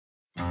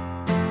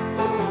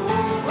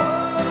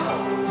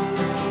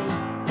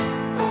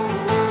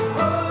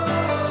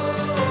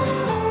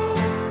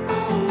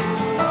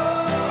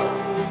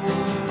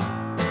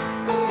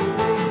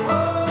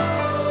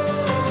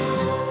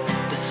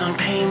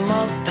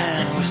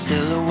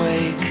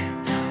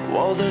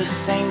Wore the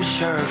same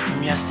shirt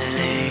from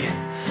yesterday.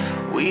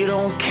 We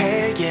don't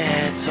care,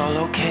 yeah, it's all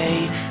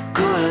okay.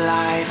 Good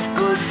life,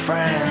 good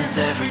friends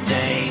every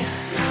day.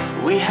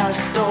 We have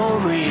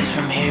stories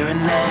from here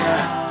and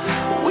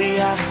there. We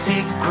have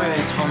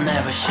secrets we'll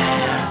never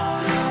share.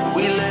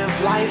 We live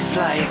life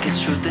like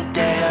it's truth or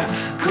dare.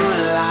 Good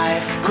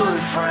life, good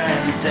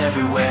friends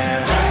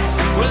everywhere.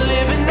 We're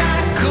living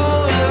that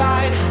good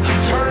life.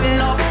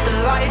 Turn up the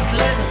lights,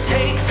 let's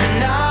take the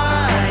night.